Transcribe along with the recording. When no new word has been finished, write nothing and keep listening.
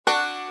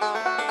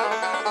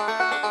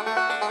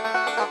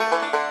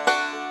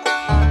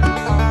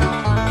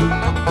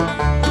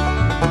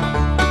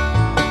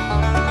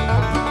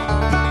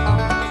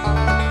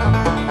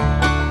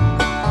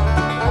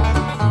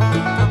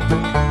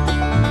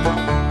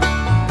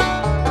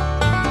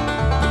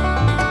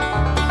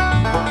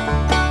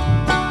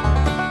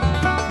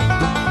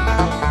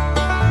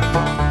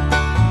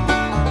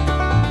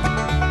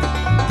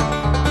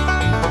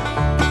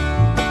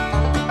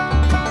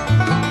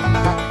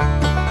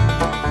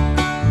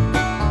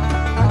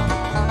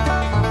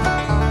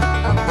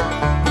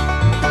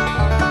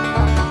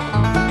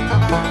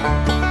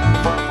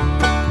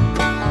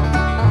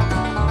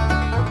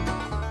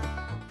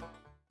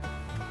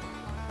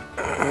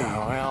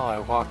Well, I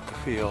walked the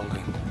field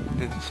and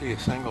didn't see a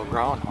single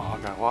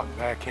groundhog. I walked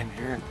back in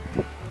here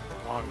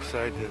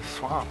alongside this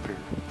swamp here.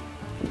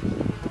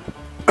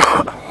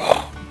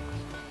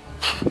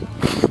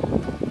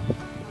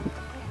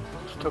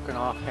 Just took an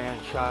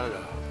offhand shot at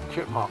a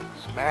chipmunk.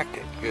 Smacked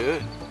it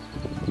good.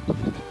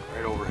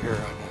 Right over here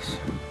on this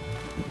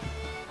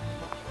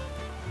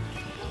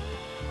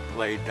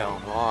laid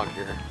down log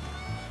here.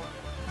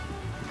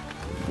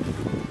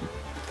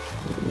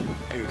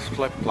 He was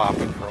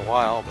flip-flopping for a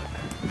while, but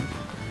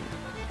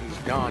he's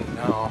gone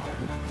now.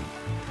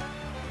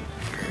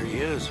 There he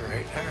is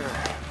right there.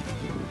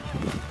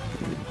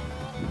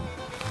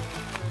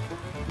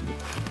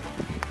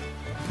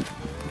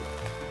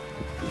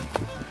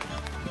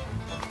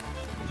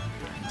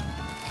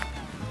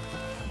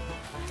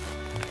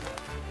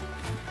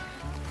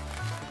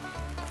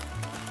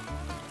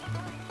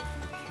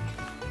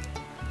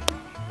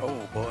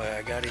 Oh boy,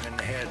 I got him in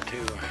the head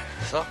too.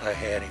 Thought I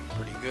had him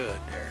pretty good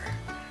there.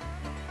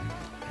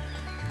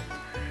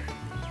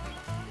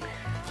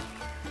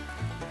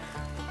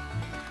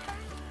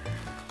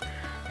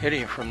 Hit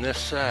him from this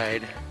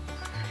side,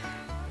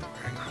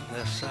 right from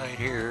this side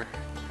here,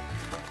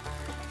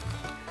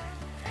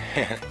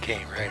 and it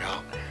came right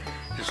out.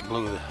 Just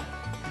blew the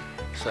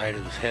side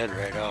of his head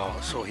right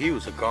out. So he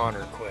was a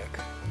goner quick.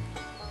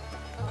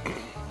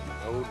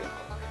 No doubt.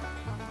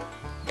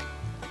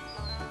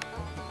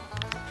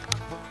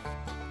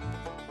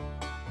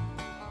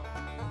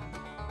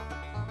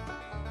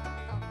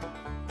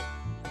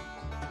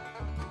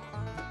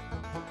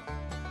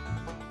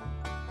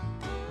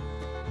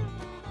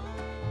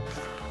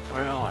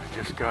 Well, I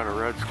just got a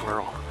red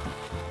squirrel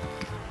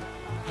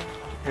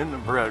in the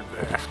bread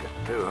basket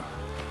too.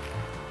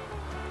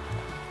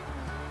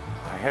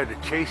 I had to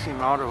chase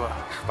him out of a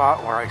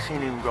spot where I seen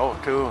him go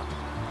too,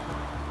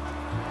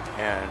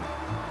 and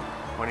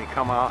when he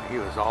come out he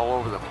was all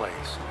over the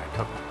place. I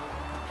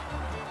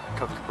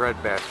took the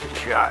bread basket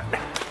shot,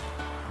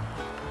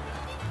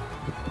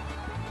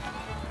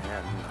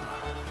 and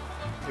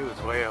he was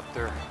way up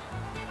there.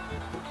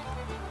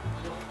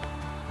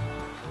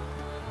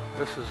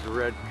 This is the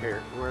red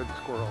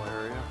squirrel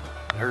area.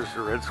 There's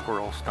the red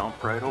squirrel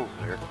stump right over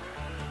there.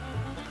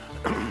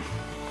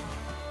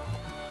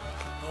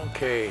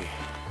 Okay,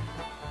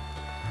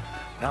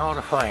 now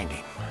to find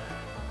him.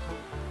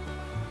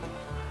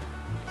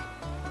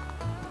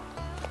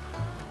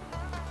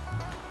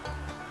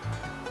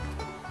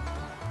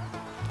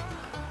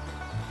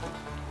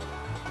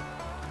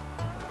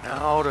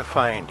 Now to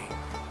find him.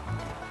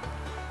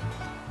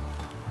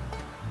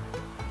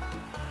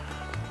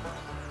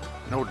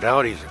 No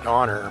doubt he's a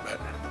goner, but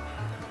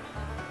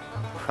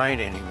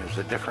finding him is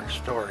a different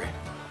story.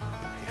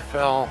 He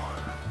fell.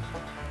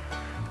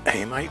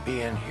 He might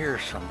be in here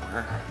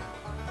somewhere.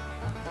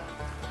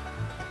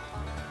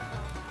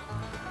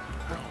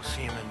 I don't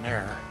see him in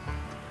there.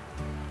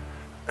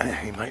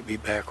 He might be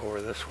back over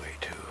this way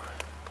too.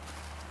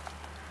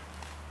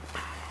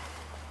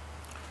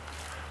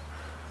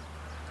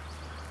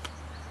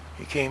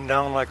 He came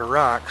down like a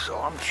rock, so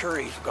I'm sure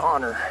he's a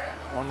goner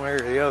one way or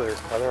the other,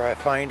 whether I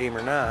find him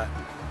or not.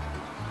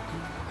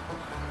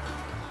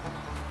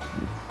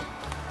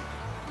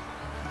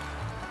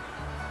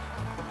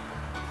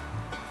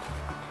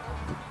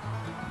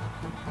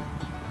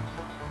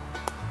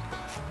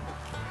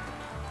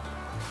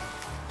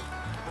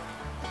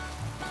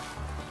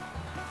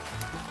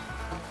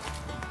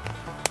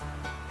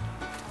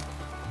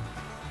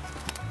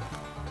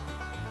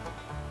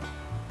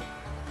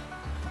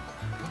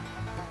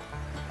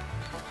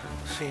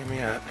 See him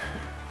yet.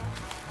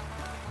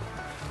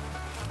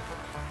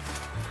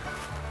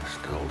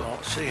 Still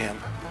don't see him.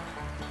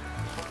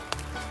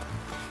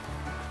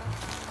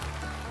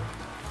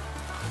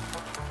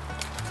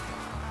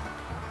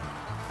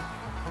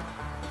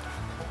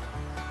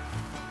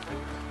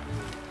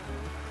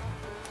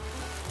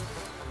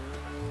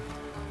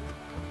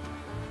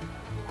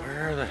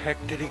 Where the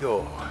heck did he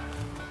go?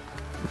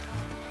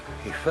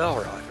 He fell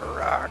like a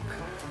rock.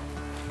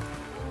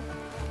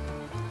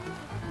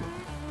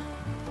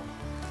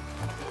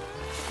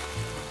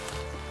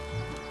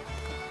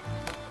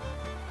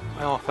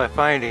 Well, if I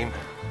find him,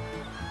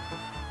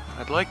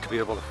 I'd like to be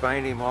able to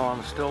find him while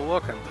I'm still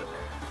looking,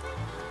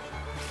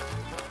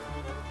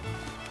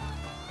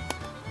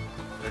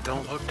 but it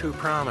don't look too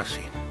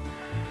promising.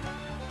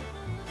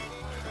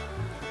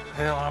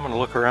 Well, I'm gonna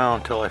look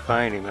around until I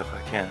find him if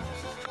I can.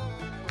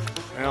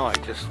 Well, I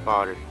just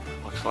spotted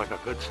him. Looks like a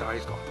good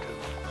sized one too.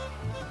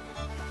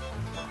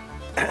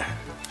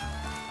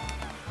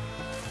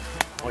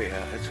 Oh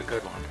yeah, it's a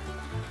good one.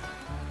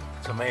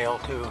 It's a male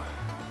too.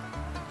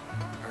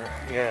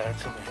 Yeah,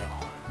 it's a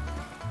male.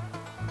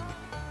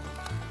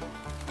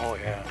 Oh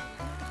yeah.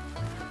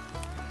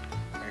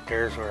 Right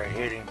there's where I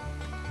hit him.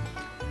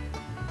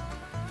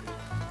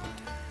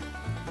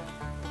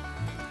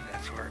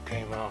 That's where it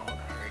came out,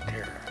 right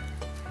there.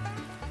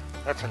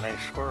 That's a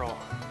nice squirrel.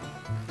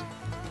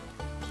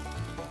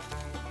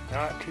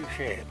 Not too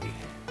shabby.